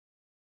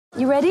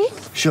You ready?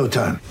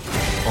 Showtime.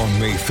 On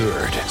May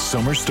 3rd,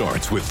 summer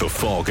starts with The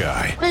Fall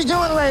Guy. Let's do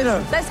it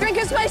later. Let's drink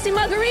a spicy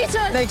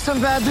margarita. Make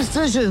some bad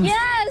decisions.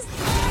 Yes!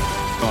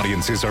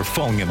 Audiences are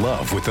falling in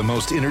love with the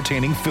most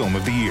entertaining film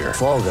of the year.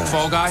 Fall Guy.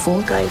 Fall Guy?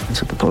 Fall Guy.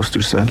 That's what the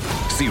poster said.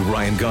 See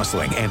Ryan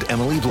Gosling and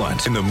Emily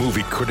Blunt in the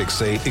movie critics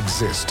say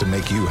exists to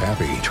make you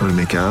happy. Trying to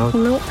make it out?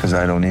 Nope. Because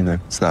I don't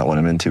either. It's not what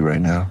I'm into right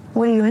now.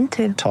 What are you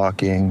into?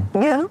 Talking.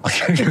 Yeah.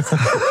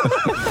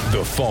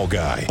 The Fall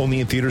Guy.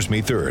 Only in theaters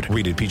May 3rd.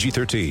 Rated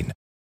PG-13.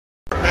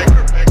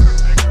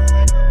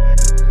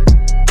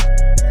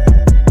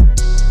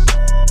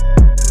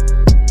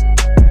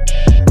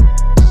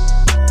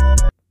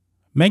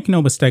 Make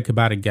no mistake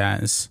about it,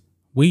 guys.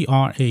 We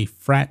are a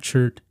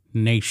fractured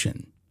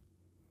nation.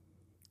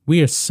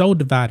 We are so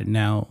divided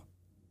now.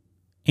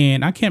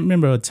 And I can't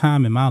remember a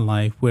time in my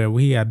life where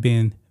we have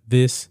been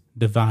this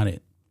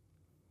divided.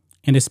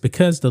 And it's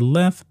because the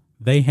left,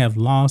 they have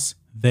lost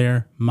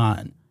their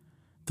mind.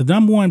 The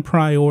number one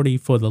priority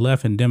for the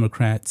left and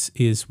Democrats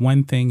is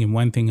one thing and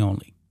one thing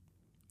only.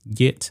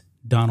 Get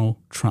Donald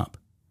Trump.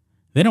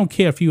 They don't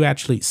care if you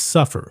actually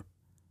suffer.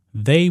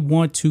 They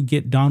want to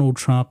get Donald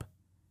Trump,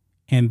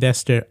 and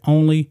that's their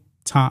only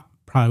top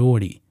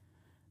priority.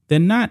 They're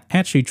not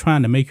actually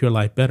trying to make your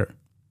life better.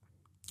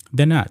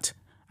 They're not.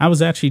 I was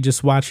actually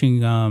just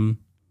watching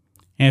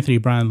Anthony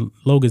Brian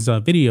Logan's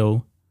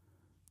video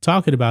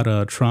talking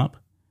about Trump,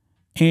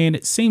 and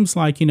it seems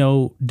like,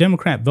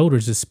 Democrat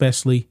voters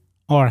especially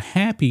are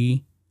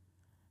happy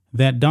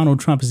that Donald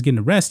Trump is getting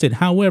arrested.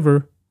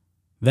 However,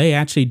 they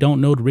actually don't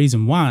know the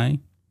reason why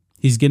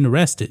he's getting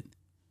arrested.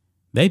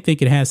 They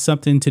think it has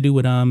something to do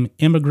with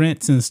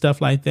immigrants and stuff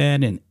like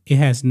that, and it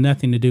has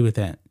nothing to do with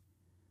that.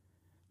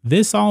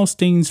 This all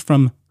stems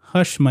from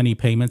hush money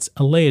payments,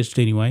 alleged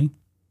anyway,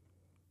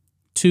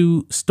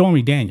 to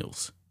Stormy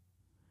Daniels.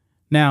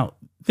 Now,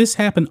 this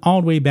happened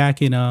all the way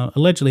back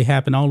allegedly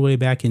happened all the way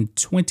back in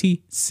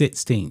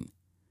 2016.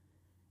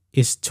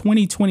 It's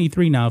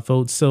 2023 now,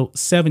 folks, so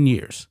 7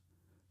 years.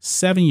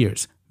 7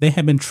 years. They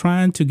have been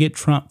trying to get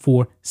Trump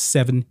for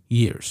 7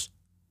 years.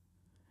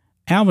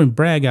 Alvin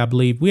Bragg, I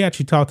believe, we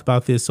actually talked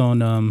about this on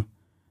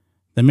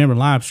the member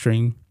live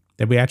stream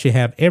that we actually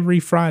have every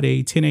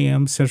Friday, 10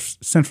 a.m.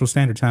 Central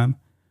Standard Time.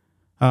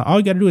 All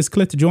you got to do is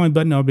click the join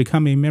button or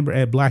become a member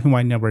at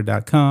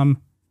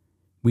blackandwhitenetwork.com.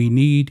 We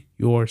need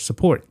your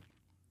support.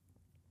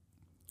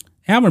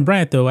 Alvin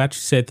Bragg, though,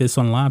 actually said this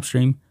on the live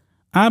stream.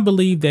 I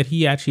believe that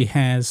he actually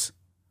has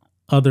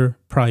other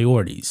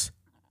priorities.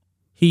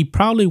 He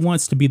probably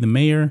wants to be the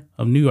mayor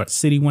of New York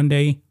City one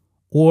day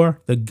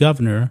or the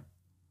governor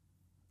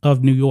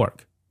of New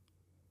York.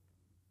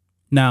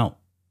 Now,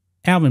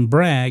 Alvin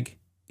Bragg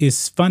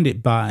is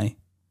funded by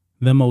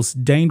the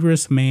most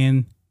dangerous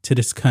man to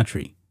this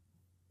country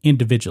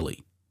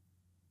individually.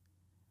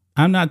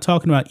 I'm not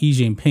talking about Xi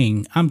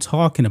Jinping. I'm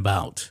talking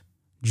about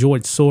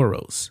George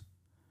Soros.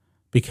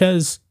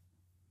 Because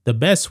the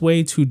best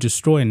way to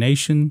destroy a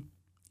nation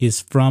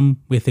is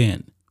from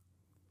within.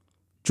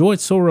 George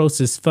Soros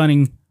is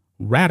funding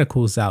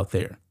radicals out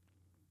there,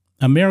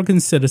 American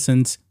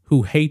citizens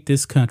who hate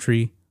this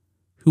country,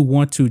 who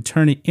want to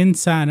turn it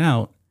inside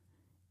out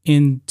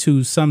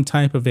into some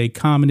type of a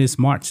communist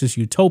Marxist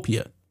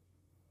utopia.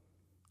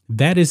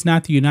 That is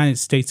not the United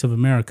States of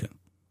America.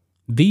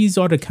 These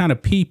are the kind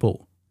of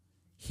people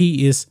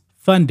he is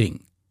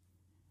funding.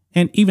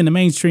 And even the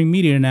mainstream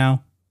media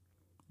now,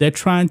 they're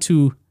trying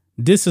to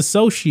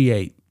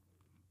disassociate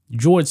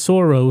George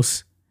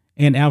Soros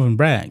and Alvin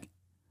Bragg.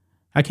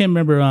 I can't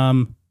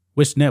remember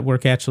which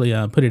network actually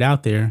put it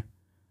out there.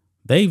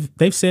 They've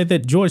said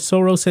that George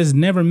Soros has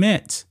never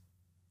met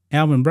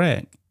Alvin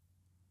Bragg.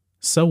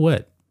 So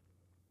what?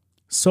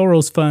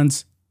 Soros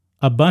funds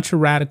a bunch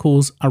of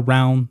radicals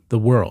around the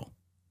world.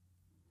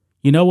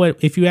 You know what?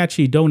 If you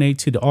actually donate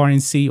to the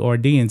RNC or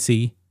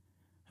DNC,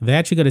 they're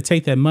actually going to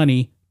take that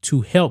money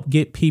to help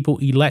get people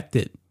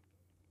elected.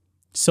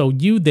 So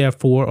you,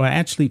 therefore, are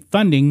actually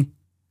funding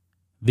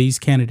these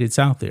candidates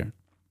out there.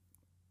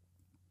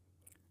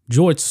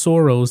 George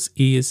Soros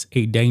is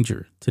a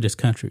danger to this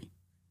country.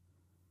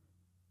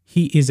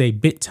 He is a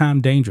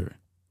big-time danger.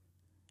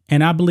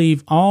 And I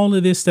believe all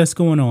of this that's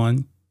going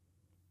on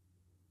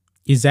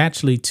is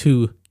actually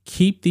to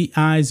keep the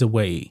eyes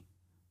away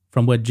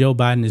from what Joe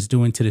Biden is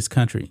doing to this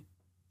country.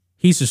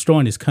 He's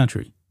destroying this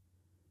country.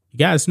 You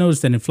guys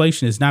notice that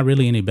inflation is not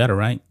really any better,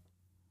 right?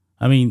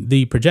 I mean,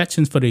 the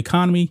projections for the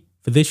economy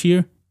for this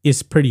year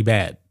is pretty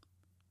bad.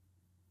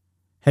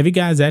 Have you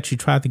guys actually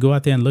tried to go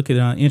out there and look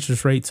at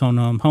interest rates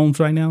on homes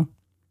right now?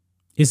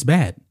 It's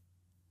bad.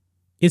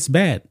 It's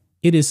bad.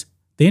 It is.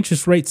 The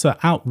interest rates are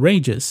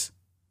outrageous.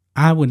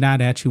 I would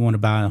not actually want to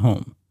buy a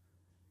home.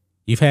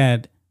 You've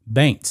had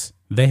banks.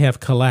 They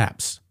have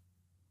collapsed.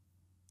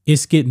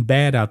 It's getting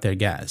bad out there,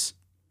 guys.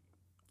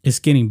 It's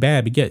getting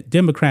bad. But yet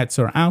Democrats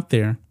are out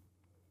there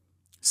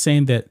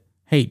saying that,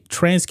 hey,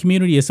 trans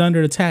community is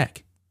under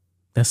attack.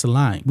 That's a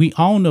lie. We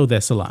all know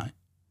that's a lie.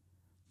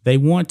 They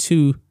want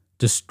to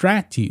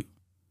distract you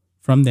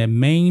from their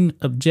main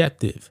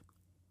objective,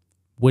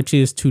 which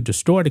is to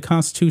destroy the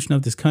Constitution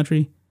of this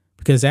country,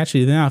 because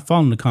actually they're not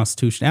following the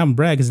Constitution. Alvin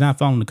Bragg is not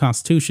following the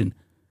Constitution.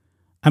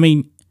 I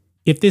mean,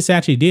 if this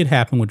actually did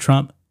happen with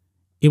Trump,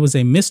 it was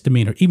a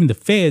misdemeanor. Even the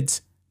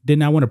feds did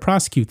not want to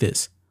prosecute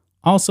this.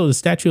 Also, the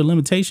statute of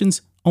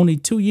limitations, only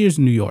 2 years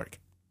in New York.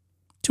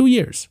 2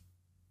 years.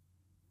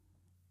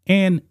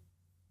 And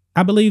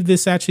I believe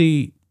this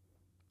actually,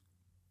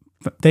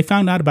 they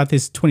found out about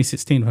this in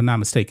 2016, if I'm not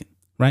mistaken,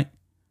 right?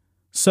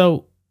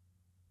 So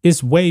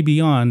it's way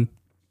beyond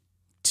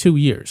 2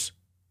 years.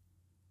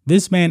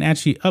 This man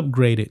actually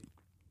upgraded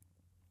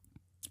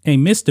a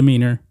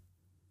misdemeanor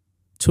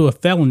to a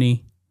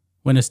felony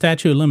when the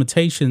statute of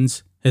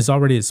limitations has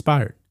already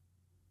expired.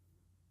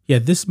 Yeah,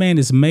 this man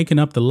is making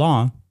up the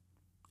law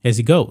as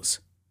he goes.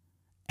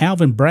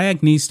 Alvin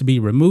Bragg needs to be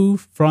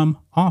removed from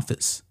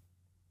office.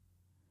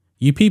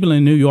 You people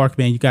in New York,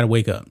 man, you got to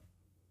wake up.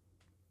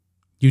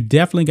 You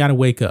definitely got to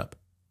wake up.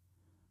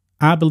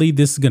 I believe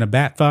this is going to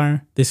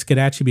backfire. This could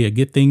actually be a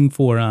good thing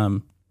for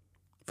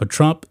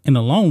Trump in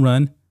the long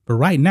run. But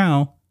right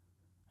now,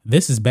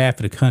 this is bad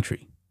for the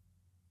country.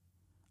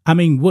 I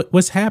mean,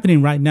 what's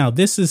happening right now,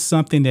 this is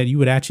something that you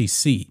would actually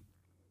see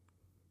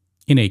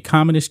in a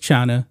communist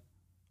China,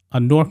 a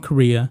North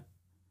Korea.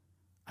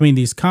 I mean,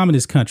 these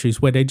communist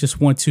countries where they just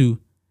want to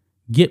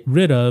get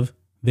rid of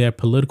their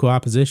political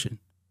opposition.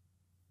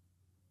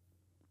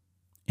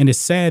 And it's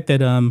sad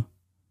that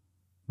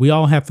we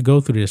all have to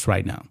go through this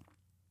right now.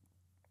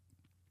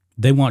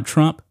 They want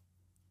Trump,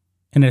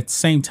 and at the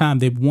same time,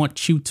 they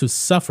want you to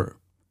suffer.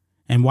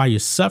 And while you're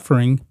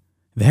suffering,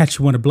 they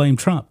actually want to blame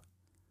Trump.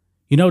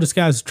 You notice,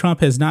 guys, Trump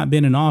has not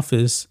been in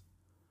office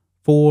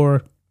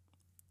for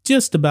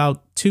just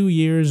about 2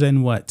 years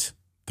and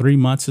 3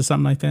 months or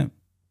something like that.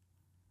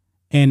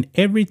 And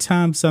every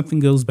time something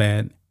goes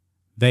bad,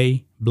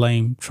 they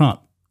blame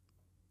Trump.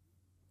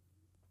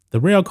 The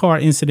rail car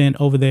incident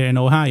over there in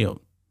Ohio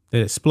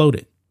that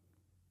exploded,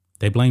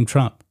 they blame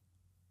Trump.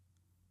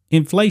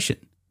 Inflation,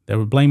 they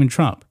were blaming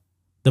Trump.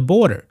 The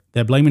border,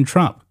 they're blaming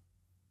Trump.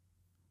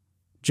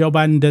 Joe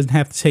Biden doesn't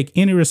have to take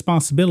any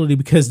responsibility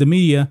because the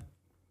media,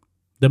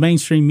 the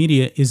mainstream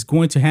media, is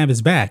going to have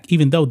his back,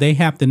 even though they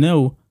have to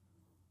know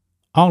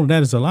all of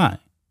that is a lie.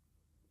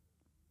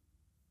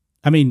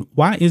 I mean,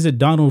 why is it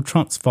Donald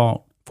Trump's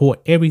fault for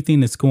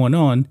everything that's going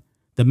on?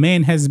 The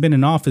man hasn't been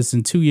in office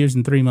in 2 years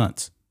and 3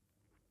 months.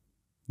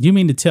 You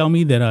mean to tell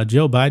me that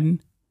Joe Biden,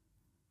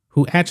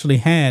 who actually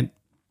had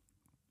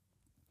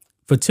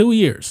for 2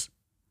 years,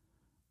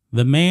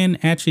 the man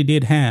actually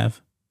did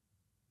have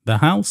the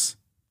House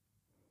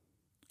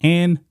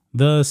and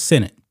the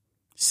Senate.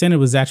 Senate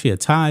was actually a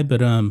tie, but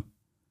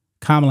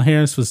Kamala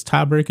Harris was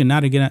tiebreaker. Now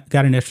they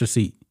got an extra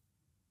seat.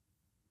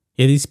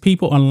 Yeah, these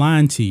people are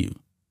lying to you.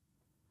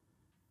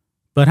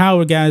 But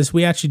however, guys,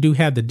 we actually do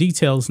have the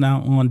details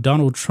now on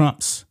Donald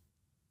Trump's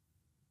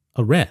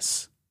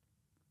arrest,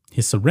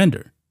 his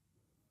surrender.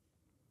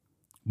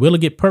 Will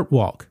it get perp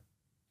walk?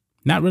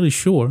 Not really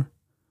sure.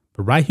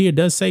 But right here it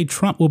does say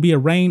Trump will be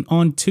arraigned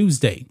on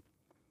Tuesday.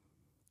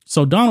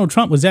 So Donald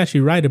Trump was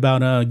actually right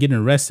about getting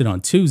arrested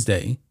on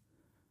Tuesday.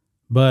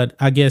 But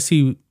I guess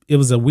it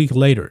was a week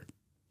later.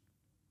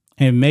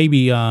 And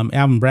maybe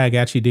Alvin Bragg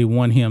actually did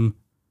want him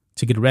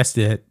to get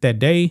arrested that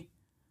day.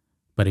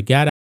 But it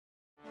got out.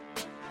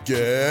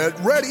 Get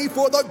ready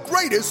for the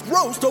greatest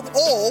roast of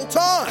all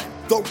time.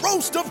 The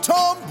Roast of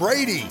Tom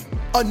Brady.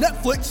 A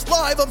Netflix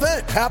live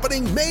event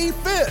happening May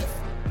 5th.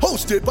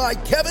 Hosted by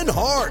Kevin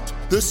Hart.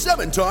 The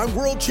 7-time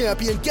world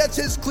champion gets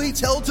his cleats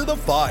held to the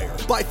fire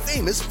by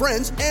famous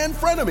friends and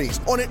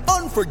frenemies on an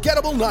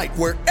unforgettable night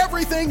where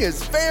everything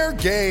is fair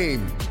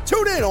game.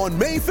 Tune in on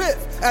May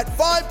 5th at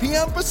 5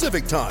 p.m.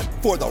 Pacific time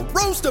for the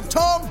Roast of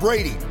Tom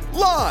Brady.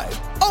 Live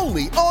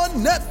only on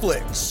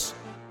Netflix.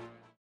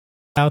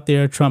 Out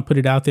there, Trump put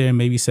it out there and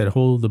maybe said,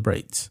 hold the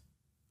brakes.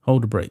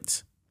 Hold the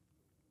brakes.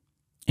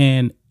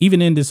 And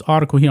even in this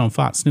article here on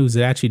Fox News,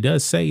 it actually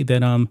does say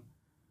that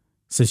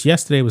since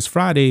yesterday was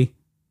Friday,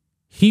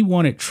 he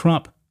wanted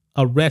Trump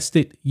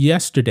arrested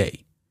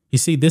yesterday. You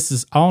see, this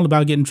is all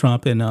about getting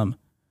Trump. And the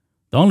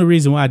only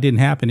reason why it didn't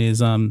happen is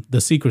the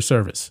Secret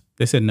Service.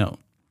 They said no.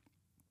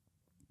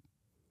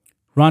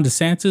 Ron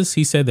DeSantis,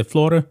 he said that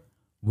Florida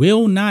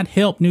will not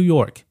help New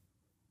York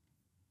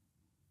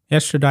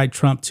extradite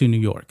Trump to New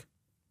York.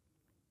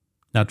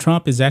 Now,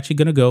 Trump is actually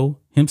going to go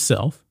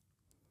himself.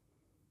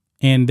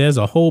 And there's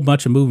a whole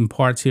bunch of moving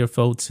parts here,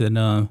 folks.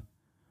 And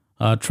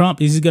Trump,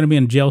 is he going to be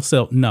in a jail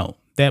cell? No,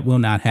 that will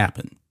not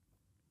happen.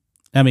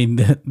 I mean,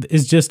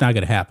 it's just not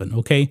going to happen,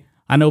 okay?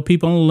 I know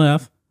people on the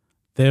left,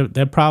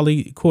 they're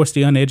probably, of course,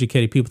 the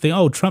uneducated people think,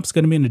 oh, Trump's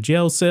going to be in a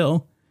jail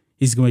cell.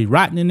 He's going to be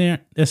rotting in there.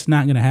 That's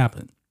not going to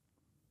happen.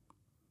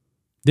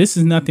 This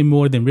is nothing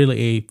more than really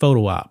a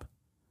photo op.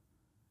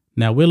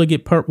 Now, will he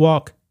get perp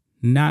walk?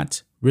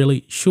 Not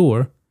really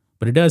sure.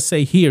 But it does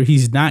say here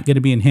he's not going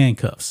to be in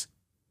handcuffs.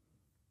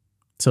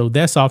 So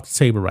that's off the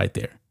table right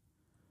there.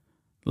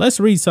 Let's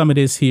read some of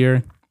this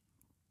here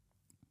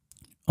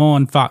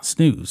on Fox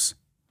News.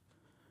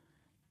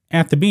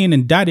 After being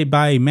indicted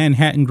by a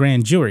Manhattan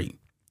grand jury,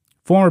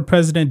 former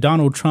President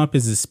Donald Trump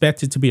is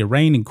expected to be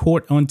arraigned in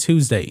court on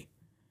Tuesday.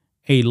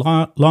 a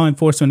law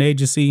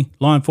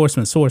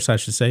enforcement source, I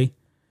should say,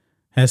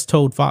 has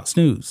told Fox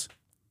News.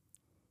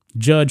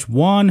 Judge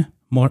Juan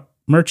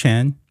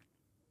Merchan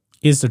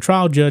is the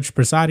trial judge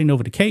presiding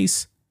over the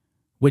case,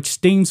 which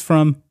stems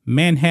from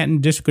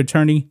Manhattan District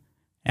Attorney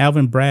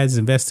Alvin Bragg's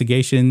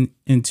investigation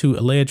into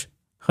alleged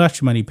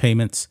hush money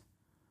payments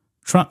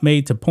Trump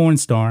made to porn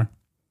star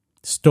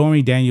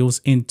Stormy Daniels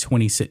in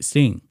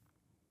 2016.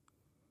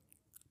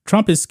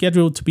 Trump is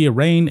scheduled to be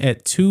arraigned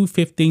at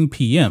 2:15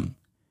 p.m.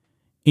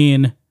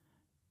 in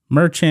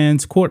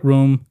Merchan's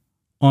courtroom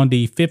on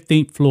the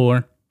 15th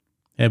floor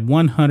at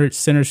 100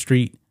 Center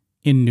Street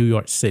in New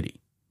York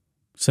City.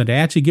 So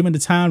they're actually giving the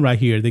time right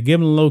here. They're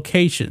giving a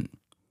location.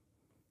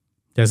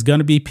 There's going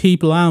to be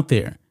people out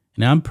there.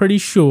 And I'm pretty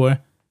sure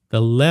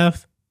the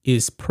left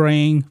is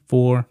praying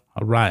for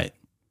a riot.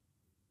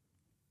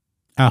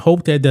 I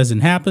hope that doesn't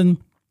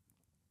happen.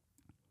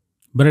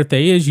 But if there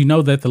is, you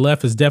know that the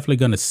left is definitely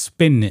going to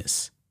spin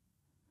this.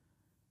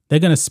 They're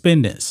going to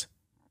spin this.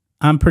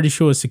 I'm pretty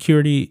sure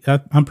security,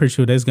 I'm pretty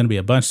sure there's going to be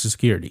a bunch of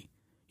security.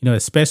 You know,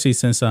 especially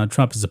since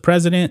Trump is the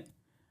president.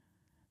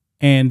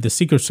 And the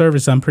Secret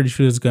Service, I'm pretty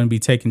sure, is going to be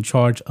taking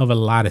charge of a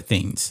lot of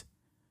things.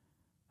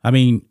 I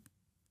mean,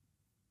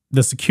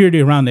 the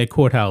security around that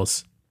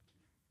courthouse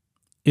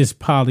is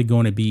probably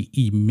going to be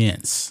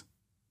immense.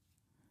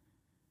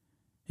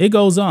 It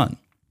goes on.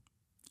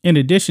 In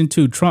addition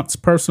to Trump's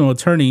personal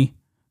attorney,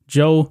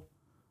 Joe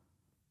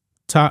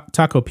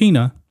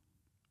Tacopina,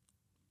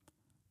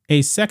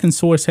 a second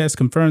source has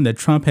confirmed that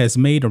Trump has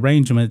made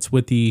arrangements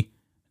with the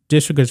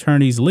district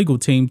attorney's legal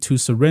team to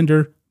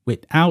surrender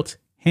without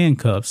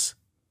handcuffs.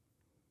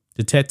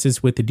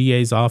 Detectives with the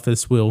DA's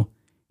office will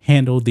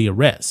handle the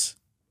arrest.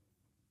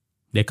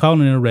 They're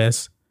calling it an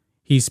arrest.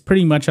 He's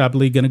pretty much, I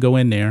believe, going to go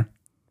in there.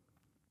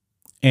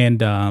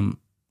 And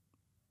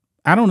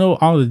I don't know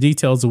all the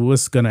details of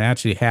what's going to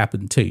actually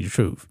happen, to tell you the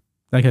truth.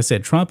 Like I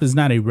said, Trump is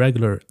not a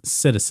regular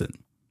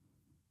citizen.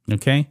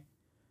 Okay?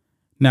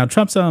 Now,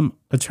 Trump's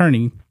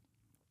attorney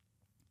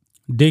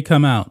did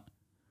come out,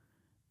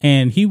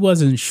 and he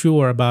wasn't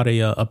sure about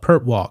a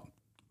perp walk,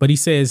 but he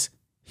says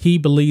he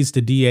believes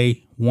the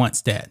DA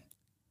wants that.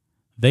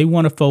 They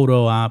want a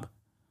photo op.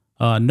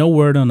 No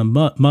word on a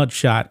mud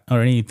shot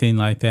or anything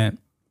like that.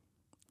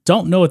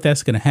 Don't know if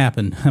that's going to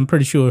happen. I'm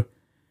pretty sure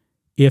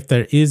if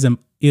there is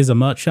a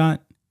mud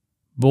shot,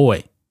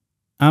 boy,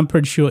 I'm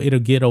pretty sure it'll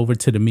get over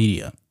to the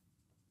media.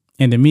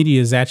 And the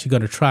media is actually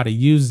going to try to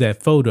use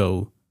that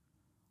photo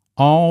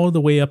all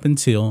the way up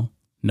until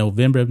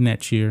November of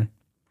next year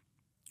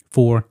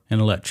for an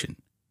election.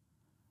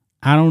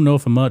 I don't know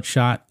if a mud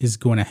shot is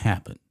going to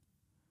happen.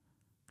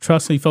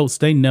 Trust me, folks,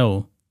 they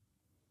know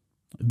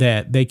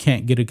that they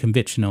can't get a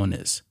conviction on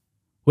this.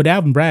 What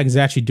Alvin Bragg is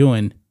actually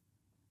doing,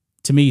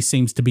 to me,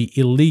 seems to be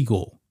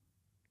illegal.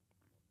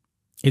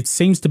 It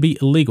seems to be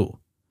illegal.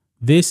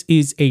 This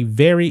is a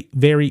very,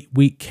 very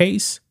weak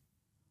case.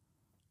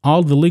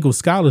 All the legal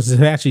scholars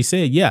have actually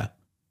said, yeah,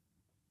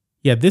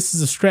 this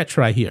is a stretch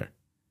right here.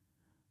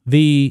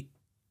 The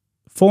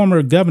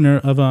former governor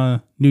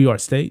of New York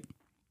State,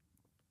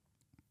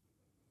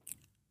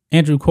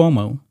 Andrew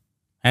Cuomo,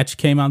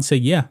 actually came out and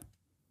said, yeah,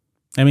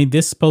 I mean,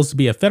 this is supposed to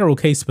be a federal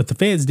case, but the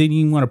feds didn't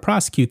even want to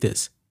prosecute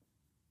this.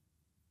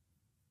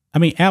 I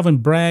mean, Alvin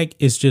Bragg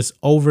is just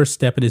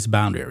overstepping his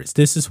boundaries.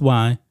 This is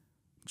why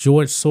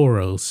George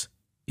Soros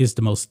is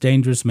the most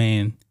dangerous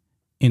man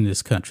in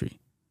this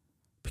country,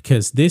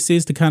 because this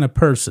is the kind of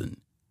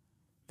person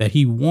that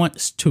he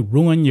wants to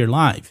ruin your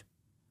life.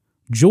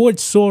 George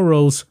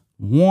Soros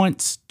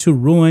wants to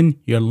ruin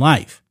your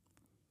life.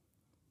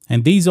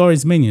 And these are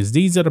his minions.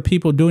 These are the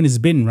people doing his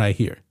bidding right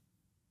here.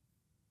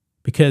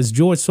 Because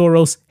George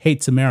Soros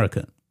hates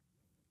America.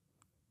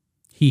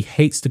 He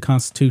hates the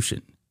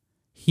Constitution.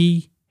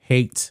 He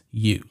hates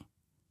you.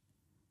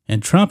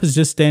 And Trump is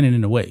just standing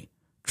in the way.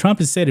 Trump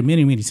has said it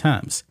many, many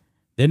times.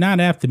 They're not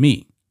after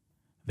me.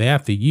 They're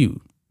after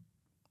you.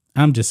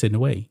 I'm just in the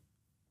way.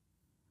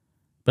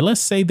 But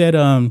let's say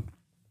that,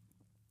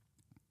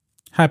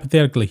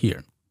 hypothetically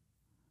here,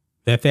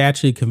 that they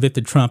actually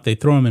convicted Trump, they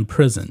throw him in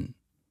prison.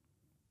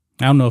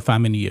 I don't know if how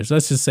many years.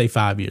 Let's just say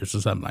 5 years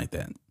or something like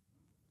that.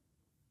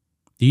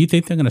 Do you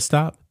think they're going to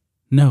stop?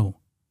 No.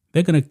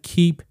 They're going to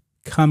keep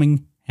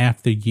coming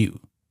after you.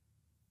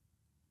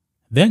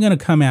 They're going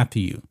to come after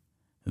you.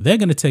 They're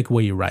going to take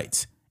away your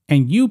rights.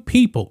 And you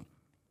people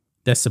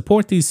that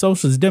support these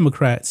socialist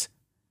Democrats,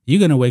 you're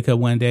going to wake up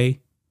one day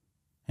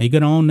and you're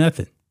going to own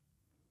nothing.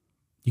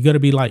 You're going to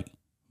be like,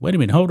 wait a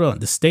minute, hold on.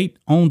 The state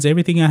owns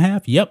everything I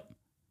have?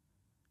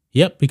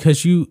 Yep,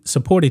 because you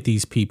supported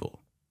these people.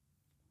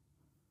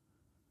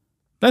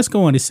 Let's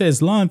go on. It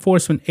says law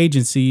enforcement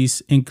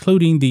agencies,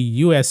 including the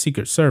U.S.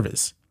 Secret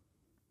Service,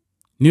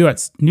 New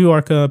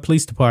York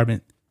Police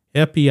Department,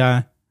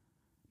 FBI,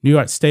 New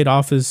York State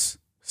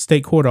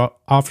Court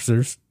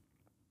officers,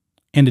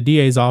 and the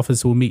DA's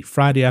office will meet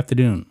Friday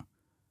afternoon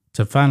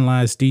to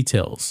finalize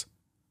details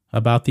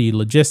about the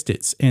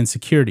logistics and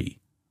security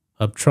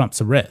of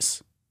Trump's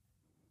arrest.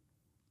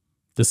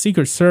 The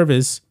Secret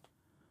Service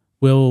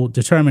will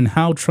determine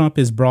how Trump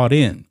is brought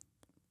in.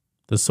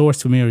 the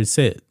source familiar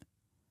said.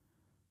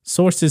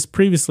 Sources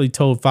previously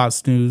told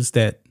Fox News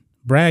that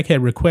Bragg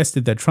had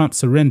requested that Trump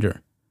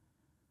surrender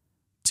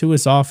to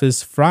his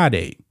office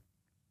Friday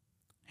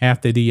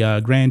after the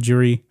grand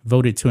jury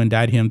voted to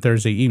indict him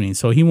Thursday evening.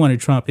 So he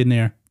wanted Trump in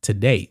there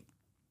today.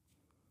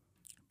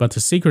 But the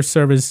Secret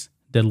Service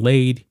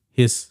delayed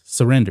his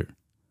surrender.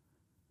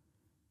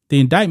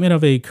 The indictment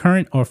of a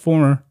current or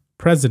former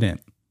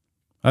president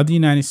of the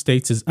United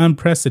States is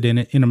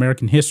unprecedented in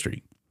American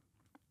history.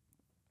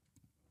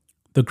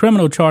 The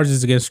criminal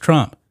charges against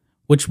Trump,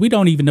 which we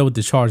don't even know what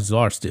the charges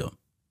are still.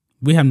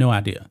 We have no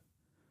idea.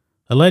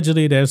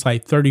 Allegedly, there's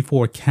like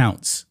 34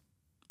 counts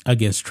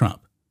against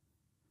Trump.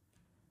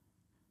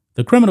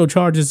 The criminal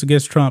charges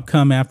against Trump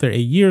come after a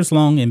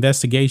years-long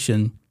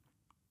investigation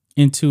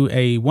into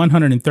a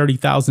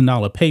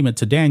 $130,000 payment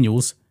to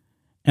Daniels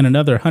and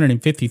another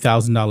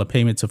 $150,000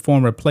 payment to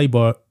former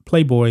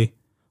Playboy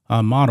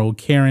model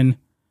Karen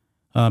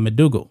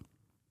McDougal,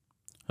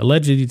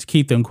 allegedly to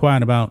keep them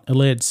quiet about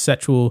alleged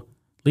sexual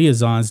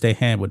liaisons they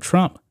had with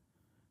Trump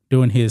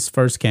during his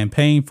first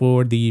campaign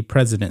for the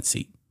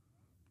presidency.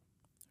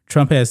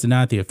 Trump has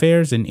denied the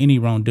affairs and any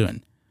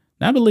wrongdoing.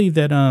 Now, I believe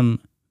that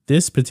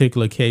this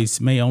particular case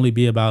may only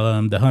be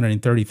about the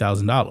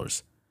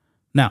 $130,000.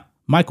 Now,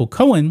 Michael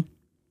Cohen,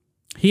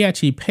 he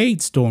actually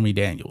paid Stormy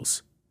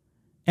Daniels.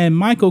 And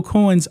Michael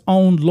Cohen's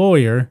own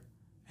lawyer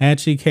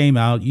actually came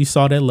out. You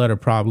saw that letter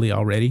probably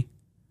already.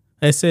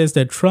 That says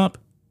that Trump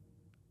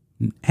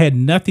had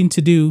nothing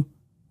to do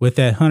with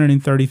that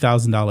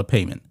 $130,000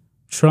 payment.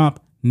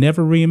 Trump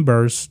never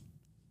reimbursed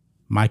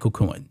Michael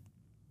Cohen.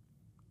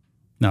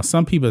 Now,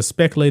 some people have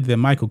speculated that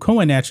Michael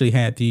Cohen actually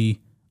had the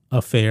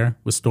affair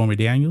with Stormy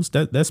Daniels.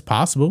 That's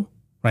possible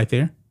right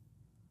there.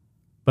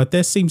 But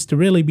there seems to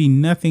really be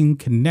nothing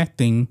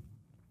connecting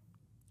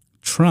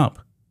Trump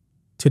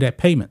to that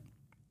payment.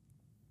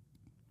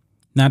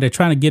 Now they're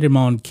trying to get him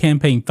on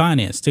campaign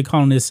finance. They're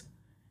calling this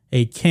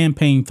a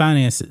campaign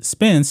finance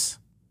expense,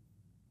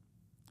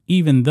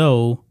 even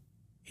though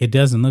it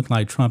doesn't look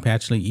like Trump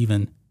actually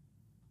even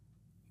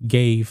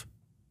gave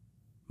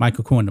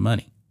Michael Cohen the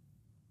money.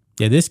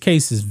 Yeah, this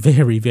case is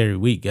very, very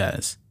weak,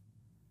 guys.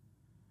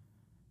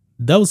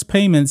 Those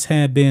payments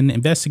have been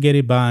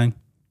investigated by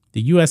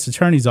the U.S.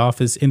 Attorney's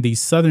Office in the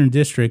Southern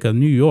District of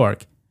New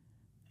York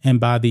and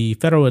by the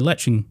Federal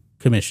Election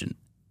Commission.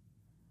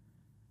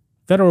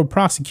 Federal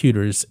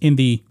prosecutors in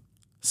the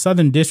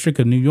Southern District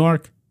of New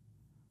York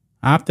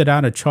opted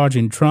out of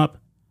charging Trump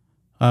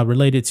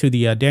related to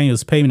the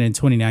Daniels payment in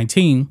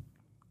 2019,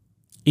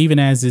 even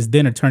as his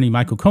then attorney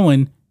Michael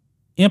Cohen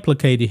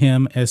implicated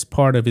him as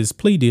part of his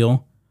plea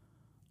deal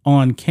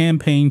on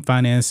campaign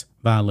finance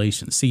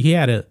violations. See,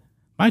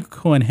 Michael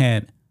Cohen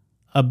had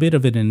a bit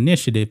of an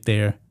initiative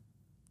there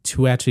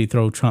to actually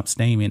throw Trump's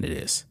name into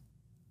this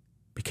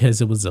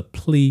because it was a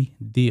plea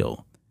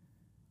deal.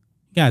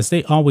 Guys,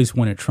 they always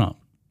wanted Trump.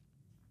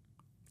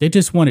 They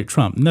just wanted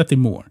Trump, nothing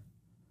more.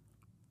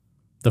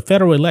 The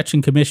Federal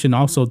Election Commission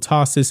also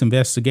tossed this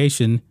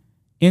investigation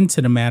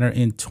into the matter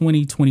in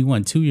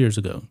 2021, 2 years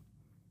ago.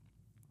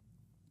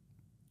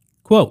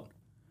 Quote,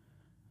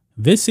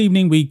 "This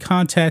evening we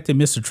contacted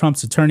Mr.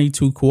 Trump's attorney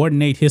to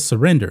coordinate his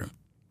surrender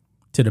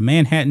to the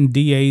Manhattan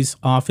DA's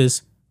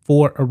office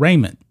for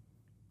arraignment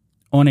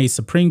on a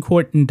Supreme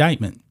Court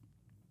indictment,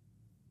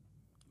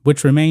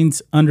 which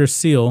remains under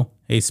seal,"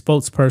 a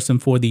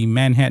spokesperson for the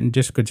Manhattan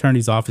District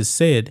Attorney's Office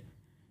said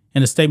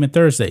in a statement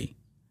Thursday.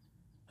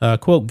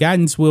 Quote,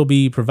 "Guidance will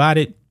be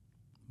provided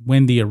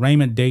when the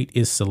arraignment date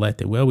is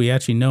selected." Well, we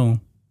actually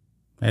know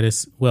that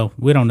is, well,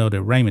 we don't know the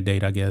arraignment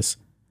date, I guess.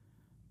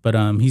 But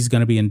he's going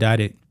to be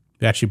indicted,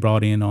 actually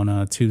brought in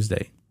on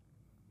Tuesday.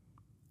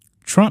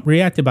 Trump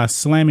reacted by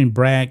slamming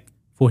Bragg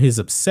for his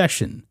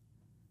obsession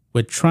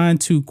with trying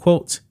to,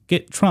 quote,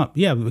 get Trump.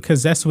 Yeah,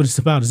 because that's what it's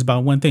about. It's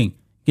about one thing,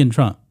 getting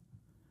Trump.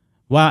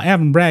 While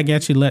Alvin Bragg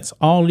actually lets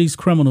all these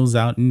criminals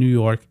out in New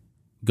York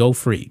go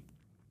free.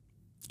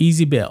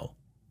 Easy bail.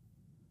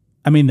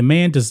 I mean, the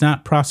man does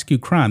not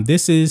prosecute crime.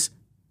 This is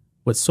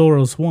what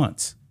Soros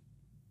wants.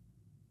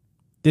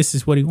 This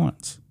is what he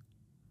wants.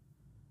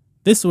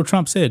 This is what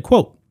Trump said,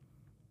 quote,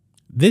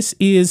 "This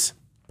is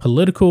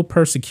political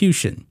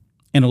persecution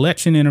and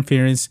election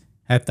interference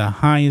at the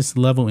highest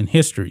level in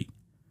history,"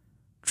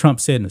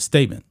 Trump said in a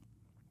statement.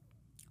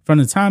 "From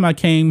the time I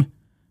came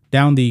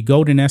down the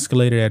golden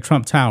escalator at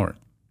Trump Tower,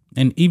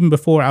 and even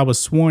before I was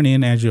sworn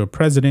in as your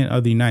president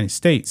of the United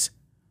States,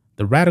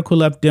 the radical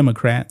left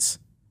Democrats,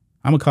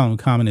 I'm going to call them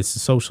communists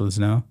and socialists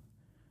now,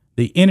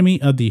 the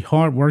enemy of the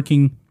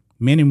hardworking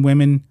men and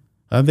women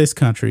of this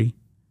country,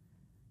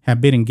 have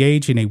been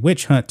engaged in a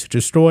witch hunt to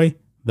destroy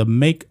the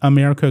Make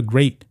America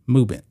Great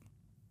movement."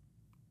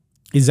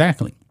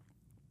 Exactly.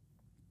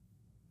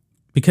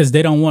 Because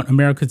they don't want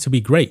America to be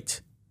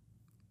great.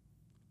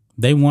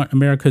 They want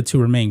America to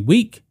remain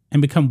weak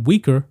and become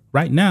weaker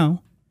right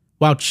now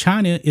while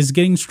China is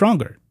getting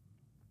stronger.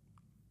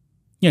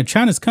 Yeah,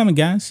 China's coming,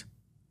 guys.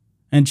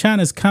 And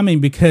China's coming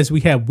because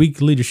we have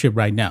weak leadership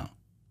right now.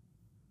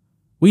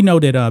 We know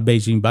that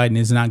Beijing Biden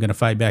is not going to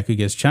fight back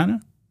against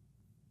China.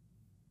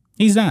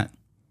 He's not.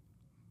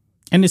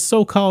 And this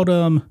so-called,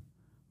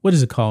 what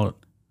is it called?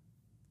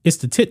 It's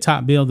the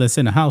TikTok bill that's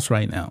in the House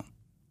right now.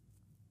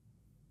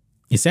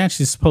 It's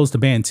actually supposed to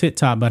ban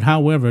TikTok, but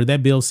however,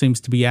 that bill seems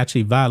to be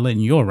actually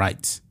violating your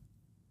rights.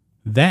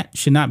 That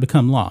should not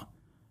become law.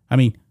 I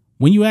mean,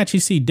 when you actually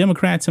see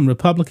Democrats and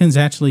Republicans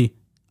actually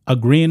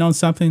agreeing on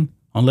something,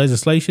 on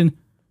legislation,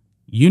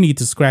 you need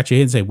to scratch your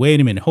head and say, wait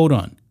a minute, hold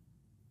on.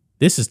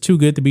 This is too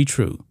good to be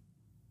true.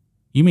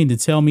 You mean to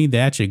tell me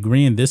they're actually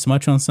agreeing this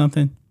much on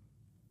something?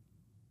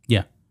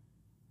 Yeah.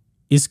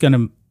 It's going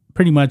to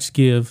pretty much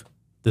give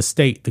the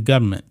state, the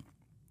government,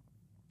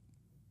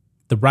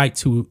 the right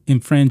to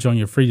infringe on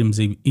your freedoms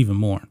even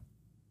more.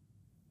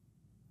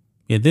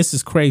 Yeah, this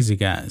is crazy,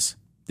 guys.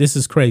 This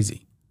is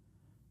crazy.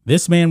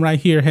 This man right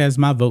here has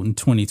my vote in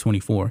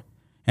 2024.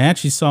 I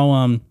actually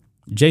saw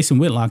Jason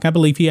Whitlock. I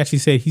believe he actually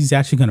said he's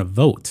actually going to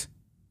vote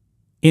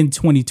in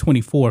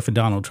 2024 for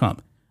Donald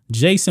Trump.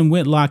 Jason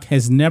Whitlock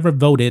has never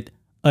voted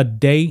a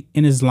day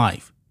in his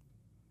life.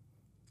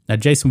 Now,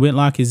 Jason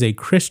Whitlock is a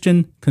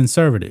Christian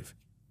conservative.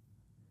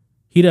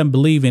 He doesn't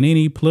believe in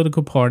any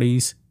political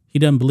parties. He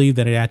doesn't believe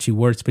that it actually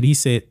works, but he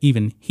said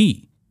even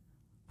he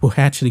will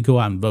actually go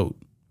out and vote.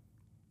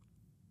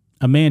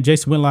 A man,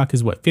 Jason Whitlock,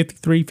 is what,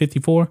 53,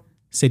 54?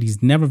 Said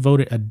he's never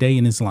voted a day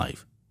in his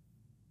life.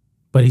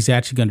 But he's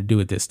actually going to do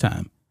it this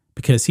time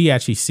because he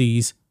actually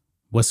sees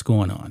what's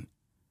going on.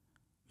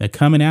 They're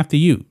coming after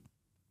you.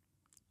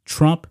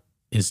 Trump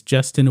is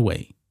just in the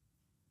way.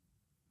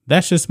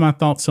 That's just my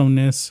thoughts on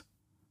this.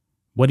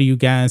 What do you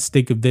guys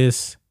think of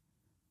this?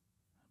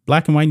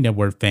 Black and White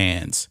Network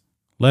fans,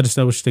 let us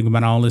know what you think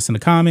about all this in the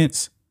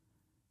comments.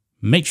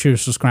 Make sure to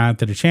subscribe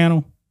to the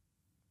channel.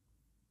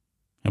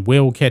 And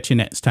we'll catch you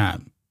next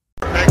time.